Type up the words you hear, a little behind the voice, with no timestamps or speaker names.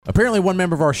Apparently, one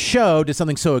member of our show did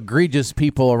something so egregious,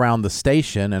 people around the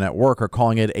station and at work are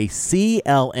calling it a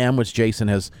CLM, which Jason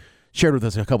has shared with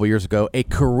us a couple years ago, a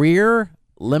career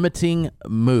limiting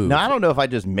move. Now, I don't know if I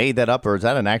just made that up or is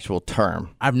that an actual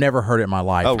term? I've never heard it in my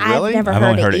life. Oh, really? I've never I've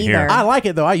only heard heard it it here. either. I like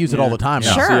it, though. I use it all the time.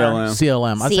 Sure.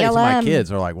 CLM. I say it to my CLM. kids.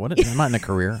 They're like, what? Am I in a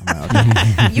career? I'm like,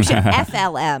 okay. You should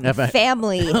FLM,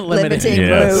 family limiting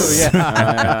Yes. move.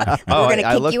 Yeah. Oh, We're gonna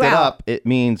I kick looked you it out. up. It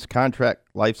means contract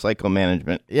life cycle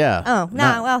management. Yeah. Oh,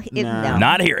 no. Well, no.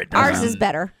 Not here. It Ours doesn't. is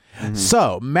better.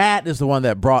 So, Matt is the one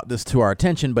that brought this to our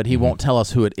attention, but he won't tell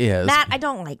us who it is. Matt, I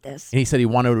don't like this. And he said he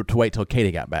wanted to wait till Katie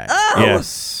got back.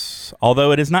 Yes.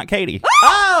 Although it is not Katie.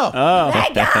 But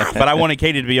I wanted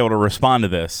Katie to be able to respond to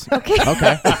this. Okay.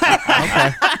 Okay.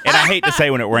 And I hate to say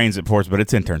when it rains, it pours, but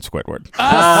it's intern Squidward.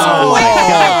 Oh, my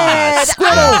God. Squid!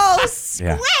 Oh,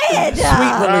 Squid! Sweet relief for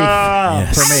I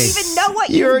me. don't even know what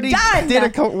You you've already done. did a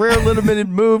career limited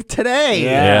move today.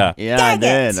 Yeah. I Dang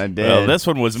did. it. I did. Well, this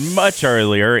one was much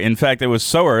earlier. In fact, it was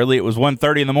so early, it was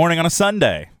 1:30 in the morning on a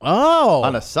Sunday. Oh.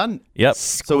 on a Sunday. Yep.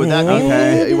 So would that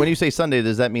mean, when you say Sunday,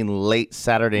 does that mean late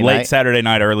Saturday night? Late Saturday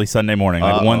night, early Sunday morning,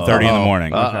 like 1:30 in the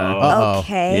morning. Uh-oh.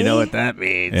 Okay. You know what that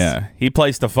means? Yeah. He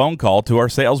placed a phone call to our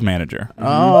sales manager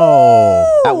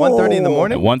Oh. At 1:30 in the at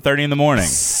morning? 1:30 in the morning.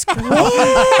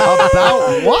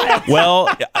 About what? Well,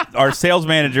 our sales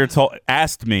manager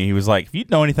asked me, he was like, "Do you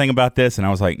know anything about this?" And I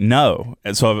was like, "No."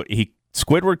 And so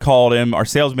Squidward called him. Our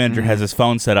sales manager has his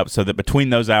phone set up so that between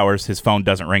those hours, his phone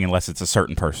doesn't ring unless it's a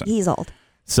certain person. He's old.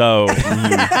 So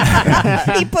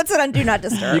He puts it on Do Not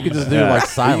Disturb. You could just do like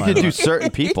silent. You could do certain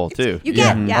people, too. You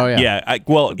can, yeah. Oh, yeah. yeah,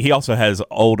 well, he also has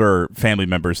older family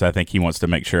members. I think he wants to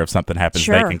make sure if something happens,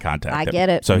 they Sure. can contact I him. get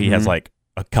it. So he has like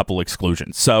a couple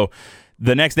exclusions. So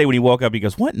the next day when he woke up, he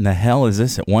goes, "What in the hell is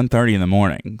this at 1:30 in the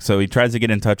morning?" So he tries to get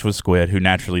in touch with Squid, who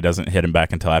naturally doesn't hit him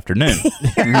back until afternoon.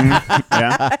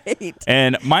 Right.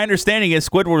 And my understanding is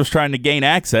Squidward was trying to gain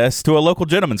access to a local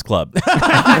gentleman's club.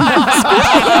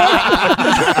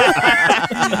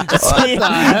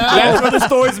 That's where the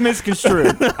story's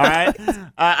misconstrued. All right,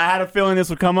 I had a feeling this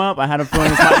would come up. I had a feeling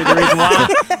this might be the reason why.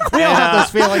 We all have those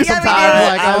feelings Yeah, we sometimes. do.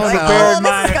 Like, I was oh, like, no.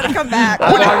 oh, this is gonna come back.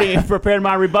 I've already prepared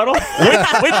my rebuttal.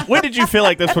 When did you feel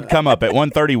like this would come up? At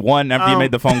 1:31 after you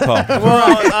made the phone call?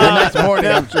 The next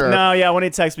morning, I'm sure. No, yeah. When he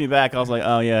texted me back, I was like,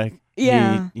 oh yeah.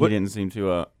 Yeah. He didn't seem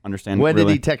to understand. When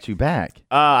really. did he text you back?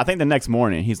 I think the next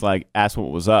morning. He's like, asked what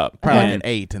was up. Probably And- at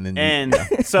 8 and then And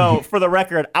so, for the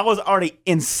record, I was already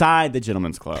inside the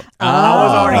Gentleman's Club. I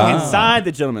was already inside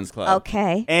the Gentleman's Club.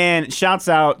 Okay. And shouts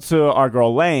out to our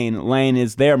girl Lane. Lane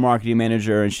is their marketing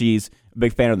manager, and she's a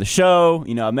big fan of the show.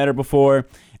 You know, I met her before.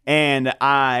 And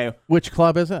Which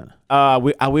club is it?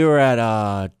 we were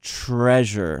at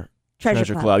Treasure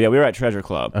Club. Yeah, we were at Treasure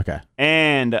Club. Okay.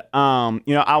 And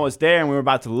you know, I was there, and we were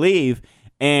about to leave.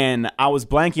 And I was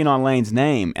blanking on Lane's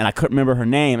name, and I couldn't remember her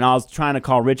name. And I was trying to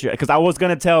call Richard because I was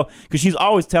gonna because she's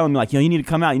always telling me like, you need to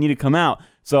come out, you need to come out.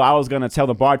 So I was gonna tell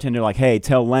the bartender like, hey,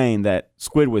 tell Lane that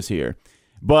Squid was here.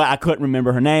 But I couldn't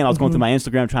remember her name. I was going through my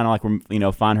Instagram trying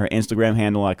to find her Instagram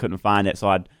handle. I couldn't find it, so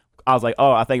I was like,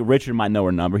 oh, I think Richard might know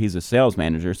her number. He's a sales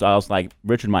manager, so I was like,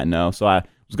 Richard might know. So I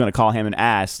was gonna call him and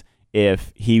ask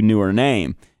if he knew her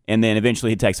name. And then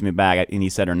eventually he texted me back and he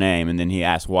said her name, and then he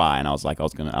asked why, and I was like, I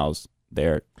was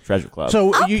there at Treasure Club.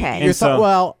 So Okay. you So-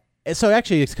 thought, so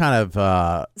actually it's kind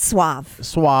of Suave.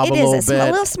 suave It a is. little It's bit.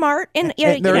 a little smart. And,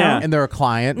 and, they're, Yeah. and they're a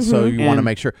client, so you want to And-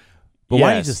 make sure. But why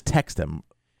don't you Yes. just text them?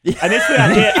 Initially,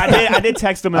 I did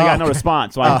text him and I got no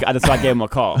response, so I gave him a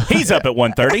call. He's up at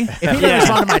 1:30. If he didn't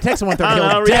respond to my text at 1:30,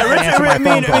 he'll Yeah, definitely answer my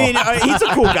phone call. he's a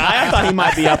cool guy. I thought he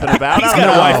might be up and about. He's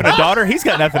got a wife and a daughter. He's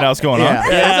got nothing else going on.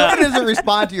 If someone doesn't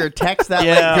respond to your text that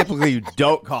Yeah. late, typically you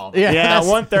don't call. Yeah. Yeah, at that's-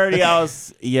 1:30,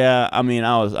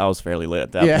 I was fairly lit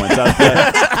at that Yeah. point. So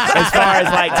as far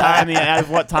as like timing, as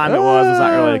what time it was not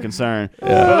really a concern.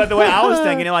 But the way I was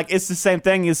thinking, it's the same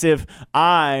thing as if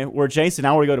I were Jason,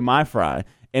 I were to go to My Fry.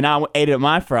 And I ate at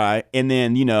My Fry, and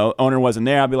then, owner wasn't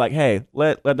there. I'd be like, hey,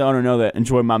 let the owner know that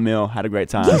enjoyed my meal, had a great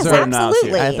time. Yes, Let him know I was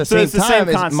here. absolutely. At the So same it's the same time,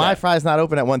 as concept. My Fry's not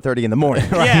open at 1:30 in the morning.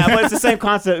 Right? Yeah, but it's the same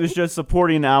concept. It's just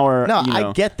supporting our. No,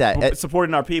 I get that.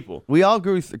 Supporting our people. We all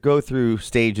go through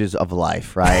stages of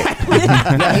life, right? Here we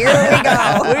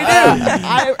go. We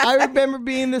do. I remember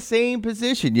being in the same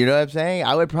position. You know what I'm saying?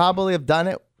 I would probably have done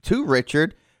it to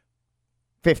Richard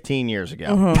 15 years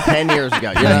ago, 10 years ago.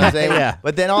 You know what I'm saying? Yeah.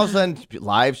 But then all of a sudden,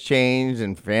 lives change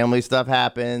and family stuff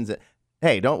happens.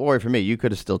 Hey, don't worry for me. You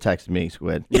could have still texted me,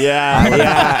 Squid. Yeah.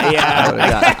 I would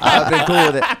have been cool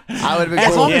with it. I would have been As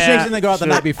cool long with as it. Jason didn't go out the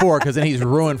night before, because then he's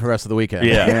ruined for the rest of the weekend.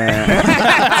 Yeah.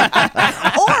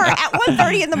 Or at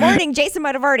 1:30 in the morning, Jason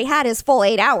might have already had his full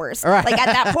 8 hours. Right. Like at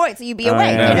that point, so you'd be awake.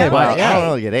 yeah. You know? Yeah, well, Like, I don't hey.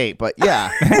 really get 8, but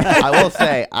yeah, I will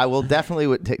say I will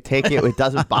definitely take it. It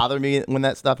doesn't bother me when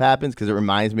that stuff happens because it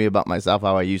reminds me about myself,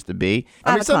 how I used to be.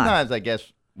 I 5 mean, o'clock. sometimes I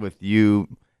guess with you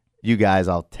guys,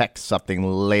 I'll text something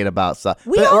late about stuff.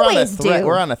 We But we're on a always thread. do.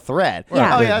 We're on a thread.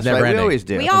 Yeah. Oh, yeah, that's Never right. We ending. always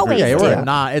do. We always Yeah, do. we're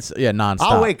nonstop.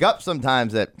 I'll wake up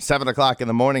sometimes at 7 o'clock in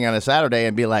the morning on a Saturday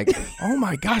and be like, "Oh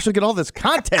my gosh, look at all this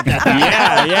content!"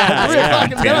 Yeah, yeah, 3 yeah.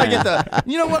 o'clock, and then I get the,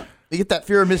 you know what? You get that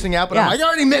fear of missing out, but I'm Yeah. like, I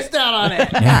already missed out on it.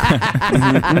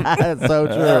 That's so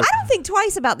true. I don't think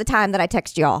twice about the time that I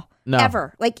text y'all. No.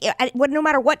 Ever. Like, no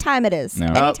matter what time it is. No.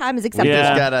 Any time is We acceptable. Yeah.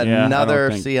 just got I don't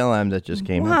another think- CLM that just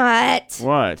came in. What?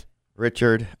 What?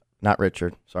 Richard, not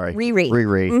Richard, sorry. Riri.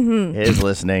 Riri is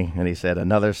listening, and he said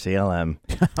another CLM.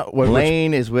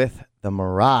 Lane is with the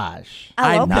Mirage,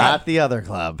 Oh, okay. not the other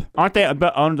club. Aren't they?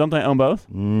 Don't they own both?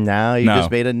 Now you No.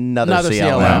 just made another Another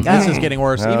CLM. CLM. This is getting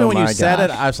worse. Oh Even when you my said it,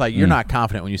 gosh. I was like, "You're not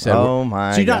confident when you said it." Oh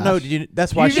my! So you don't know? gosh. Did you?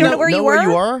 That's why You she. don't know where you were?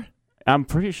 you are? I'm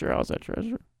pretty sure I was at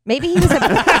Treasure. Maybe he was a.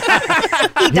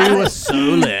 he He doesn't. was so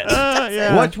lit.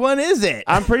 Yeah. Which one is it?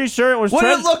 I'm pretty sure it was. What did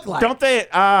it Treasure. look like? Don't they?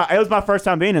 It was my first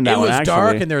time being in that It one. was actually.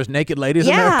 dark and there was naked ladies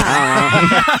in there. Yeah.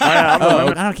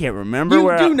 I can't remember You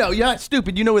where. do know. You're not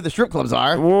stupid. You know where the strip clubs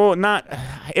are. Well, not.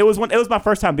 It was one. It was my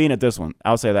first time being at this one.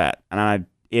 I'll say that. And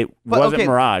it But, wasn't okay.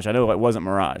 Mirage. I know it wasn't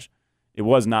Mirage. It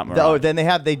was not Mirage. Oh, then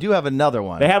they do have another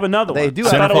one. They have another They one. do I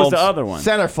have- thought it was the Centerfolds. other one.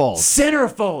 Centerfold.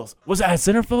 Centerfolds. Was that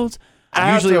Centerfolds?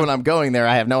 Usually when I'm going there,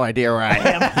 I have no idea where I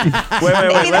am. Wait.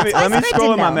 Maybe Let me that's why I scroll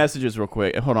didn't in my know. messages real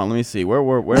quick. Hold on. Let me see. Where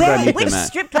did I meet Which them at?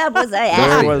 strip club was I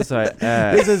Where at? was I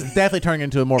at? This is definitely turning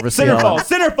into more of a CLM.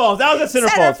 Centerfolds. That was a Centerfolds.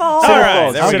 Centerfolds. Centerfolds. All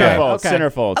right, there we go. Centerfolds. Okay.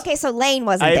 Centerfolds. Okay, so Lane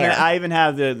wasn't I there. even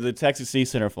have the Texas C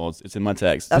Centerfolds. It's in my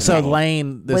text. So Okay.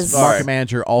 Lane, this Was- market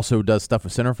manager, also does stuff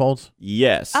with centerfolds.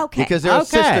 Yes. Okay. Because there are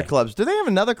Okay. sister clubs. Do they have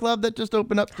another club that just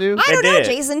opened up too? I don't It know, did.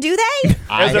 Jason. Do they?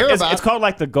 I hear about It's called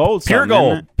like the Gold. Pure something, isn't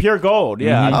Gold. it? Pure Gold.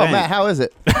 Yeah. I Oh, think. Matt, how is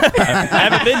it? I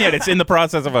haven't been yet. It's in the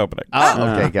process of opening. Oh,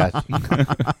 okay,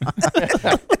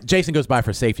 gotcha. Jason goes by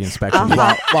for safety inspection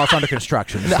while it's under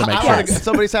construction just to make sure.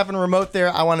 Somebody's having a remote there.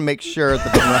 I want to make sure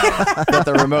that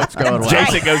the remote's going well.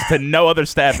 Jason goes to no other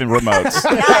staff in remotes.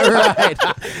 Right.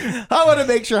 I want to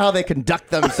make sure how they conduct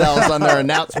themselves on their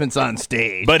announcements on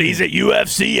stage. But he's at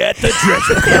UFC at the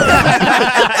Treasure.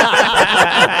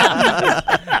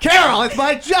 Carol, it's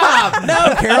my job.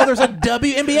 No, Carol, there's a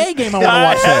WNBA game I want to I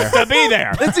watch there. have to be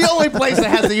there. It's the only place that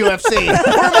has the UFC. Where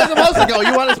am I supposed to go?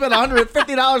 You want to spend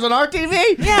 $150 on our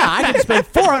TV? Yeah, I can spend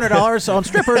 $400 on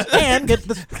strippers and get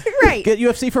Right. get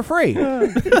UFC for free. All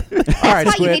right, That's why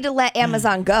you Squid. need to let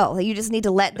Amazon go. You just need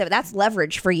to let them. That's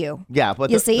leverage for you. Yeah, but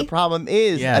You the see? problem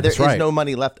is Yeah, there that's is right. no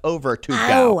money left over to Oh,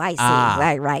 go. I see.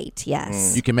 Ah. Right.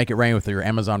 Yes. You can make it rain with your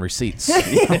Amazon receipts.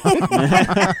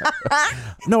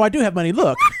 No, I do have money.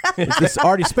 Look, it's just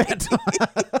already spent.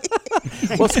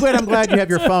 Well, Squid, I'm glad you have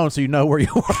your phone so you know where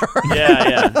you are.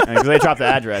 Yeah. Because they dropped the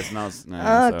address, and I was. so-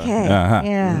 Okay. Uh-huh.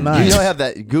 Yeah. Nice. You don't have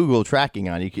that Google tracking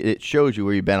on. It shows you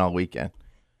where you've been all weekend.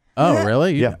 Oh,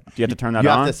 really? Yeah. Do you have to turn that You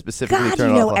on? have to specifically God, turn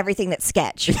you it know off. everything that's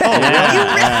sketch.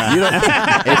 Yeah. You don't,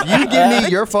 if you give me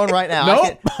your phone right now,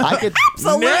 I could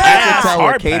Absolutely. tell where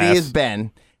Hard Katie pass. has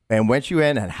been and when she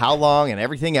went and how long and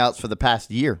everything else for the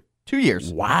past year. 2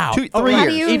 years. Wow. 3 how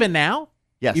years. do you- Even now?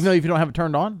 Yes. Even though if you don't have it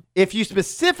turned on? If you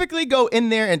specifically go in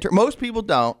there and most people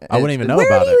don't. I wouldn't even know Where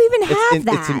about do it. you even have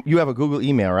It's that? you have a Google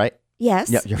email, right? Yes.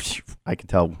 Yeah. I can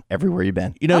tell everywhere you've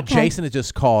been. You know, Okay. Jason has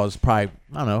just caused probably,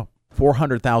 I don't know,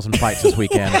 400,000 fights this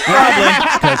weekend. Probably.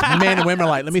 Because men and women are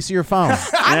like, let me see your phone.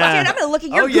 I'm going to look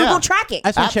at your Oh, yeah. Google tracking. I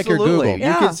just want to check your Absolutely. Google. You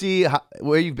Yeah. can see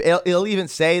where you. It'll even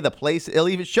say the place. It'll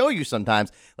even show you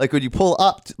sometimes. Like when you pull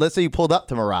up. Let's say you pulled up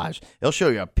to Mirage. It'll show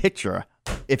you a picture.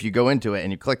 If you go into it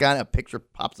and you click on it, a picture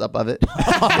pops up of it.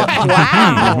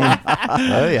 Wow.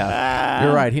 Oh yeah.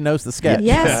 You're right. He knows the sketch.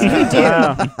 Yes,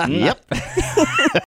 you do. Yep.